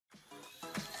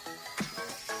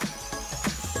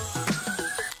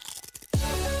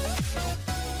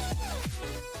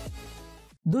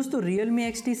दोस्तों Realme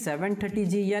XT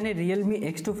 730G यानी Realme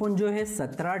X2 phone जो है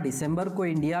 17 दिसंबर को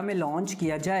इंडिया में लॉन्च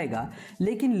किया जाएगा।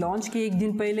 लेकिन लॉन्च के एक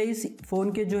दिन पहले इस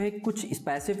फ़ोन के जो है कुछ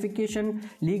स्पेसिफिकेशन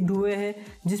लीक्ड हुए हैं,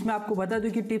 जिसमें आपको बता दूं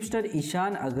कि टिपस्टर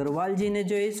ईशान अग्रवाल जी ने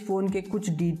जो है इस फ़ोन के कुछ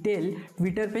डिटेल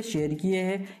ट्विटर पे शेयर किए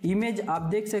हैं। इमेज आप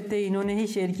देख सकते हैं इन्होंने ही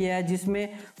शेयर किया है, जिसमें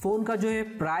फ़ोन का जो है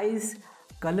प्राइस,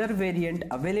 कलर वेरिएंट,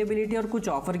 अवेलेबिलिटी और कुछ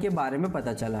ऑफर के बारे में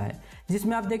पता चला है।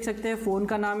 जिसमें आप देख सकते हैं फ़ोन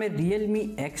का नाम है Realme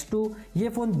X2। ये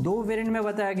फ़ोन दो वेरिएंट में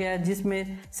बताया गया है,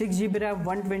 जिसमें 6GB रैम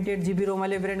 128GB रोम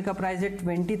वाले वेरिएंट का प्राइस है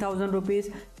 20,000 रुपीज़,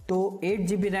 तो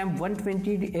 8GB रैम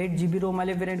 128GB रोम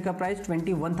वाले वेरिएंट का प्राइस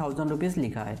 21,000 रुपीज़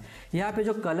लिखा है। यहाँ पे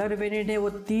जो कलर वेरिएंट है वो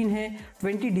 3 है।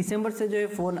 20 दिसंबर से जो है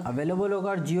फ़ोन अवेलेबल होगा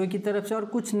और जियो की तरफ से, और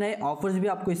कुछ नए ऑफर्स भी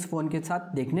आपको इस फ़ोन के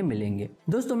साथ देखने मिलेंगे।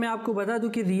 दोस्तों मैं आपको बता दूं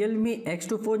कि Realme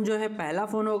X2 फ़ोन जो है पहला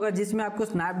फ़ोन होगा जिसमें आपको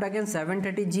Snapdragon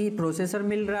 730G प्रोसेसर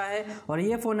मिल रहा है, और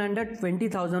ये फ़ोन अंडर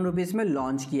 20,000 रुपीज़ में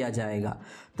लॉन्च किया जाएगा।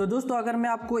 तो दोस्तों अगर मैं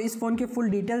आपको इस फ़ोन के फुल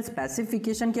डिटेल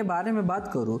स्पेसिफिकेशन के बारे में बात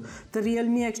करूँ तो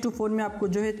Realme X2 फ़ोन में आपको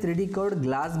जो है 3D curved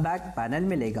glass back panel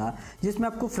मिलेगा, जिसमें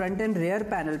आपको फ्रंट एंड रेयर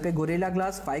पैनल पे गोरिल्ला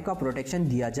ग्लास 5 का प्रोटेक्शन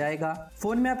दिया जाएगा।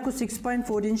 फ़ोन में आपको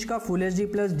 6.4 इंच का full HD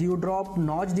plus dew drop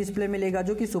notch display मिलेगा,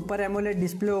 जो कि सुपर एमोलेड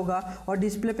डिस्प्ले होगा, और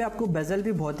डिस्प्ले पे आपको बेजल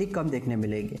भी बहुत ही कम देखने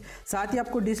मिलेंगे। साथ ही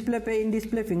आपको डिस्प्ले पे इन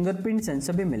डिस्प्ले फिंगरप्रिंट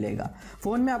सेंसर भी मिलेगा।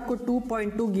 फ़ोन में आपको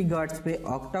 2.2 गीगाहर्ट्ज पे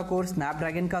ऑक्टा कोर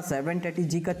स्नैपड्रैगन का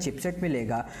 730G का चिपसेट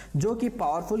मिलेगा, जो कि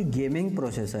पावरफुल गेमिंग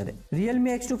प्रोसेसर है। Realme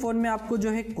X2 फ़ोन में आपको जो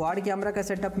है क्वाड कैमरा का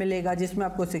सेटअप मिलेगा, जिसमें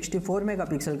आपको 64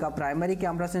 मेगापिक्सल का प्राइमरी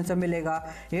कैमरा सेंसर मिलेगा,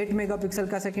 8 मेगापिक्सल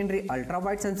का सेकेंडरी अल्ट्रा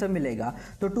वाइड सेंसर मिलेगा,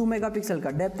 तो 2 मेगापिक्सल का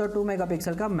डेप्थ और 2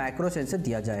 मेगापिक्सल का मैक्रो सेंसर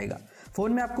दिया जाएगा।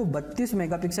 फ़ोन में आपको 32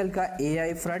 मेगापिक्सल का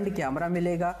AI फ्रंट कैमरा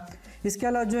मिलेगा। इसके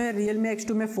अलावा जो है Realme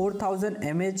X2 में 4000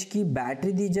 mAh की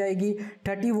बैटरी दी जाएगी।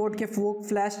 30 वोल्ट के VOOC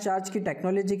फ्लैश चार्ज की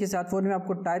टेक्नोलॉजी के साथ फ़ोन में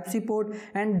आपको type C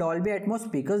port and Dolby Atmos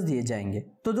speakers दिए जाएंगे।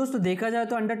 तो दोस्तों देखा जाए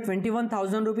तो अंडर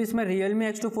 21,000 रुपीज़ में Realme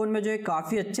X2 फ़ोन में जो है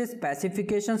काफ़ी अच्छे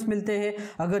स्पेसिफिकेशंस मिलते हैं।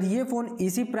 अगर ये फ़ोन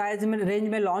इसी प्राइस में रेंज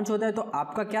में लॉन्च होता है तो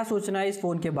आपका क्या सोचना है इस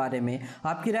फ़ोन के बारे में?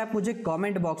 आपकी राय मुझे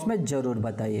कॉमेंट बॉक्स में ज़रूर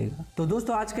बताइएगा। तो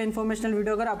दोस्तों आज का इन्फॉर्मेशनल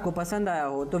वीडियो अगर आपको पसंद आया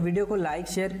हो तो वीडियो को लाइक,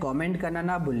 शेयर, कॉमेंट करना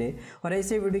ना भूले, और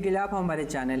ऐसे वीडियो के लिए आप हमारे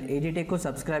चैनल ADTech को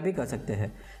सब्सक्राइब भी कर सकते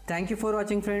हैं। Thank you for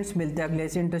watching friends. मिलते हैं अगले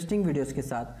ऐसे इंटरेस्टिंग वीडियोस के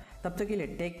साथ। तब तक के लिए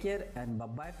take care and bye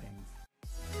bye friends.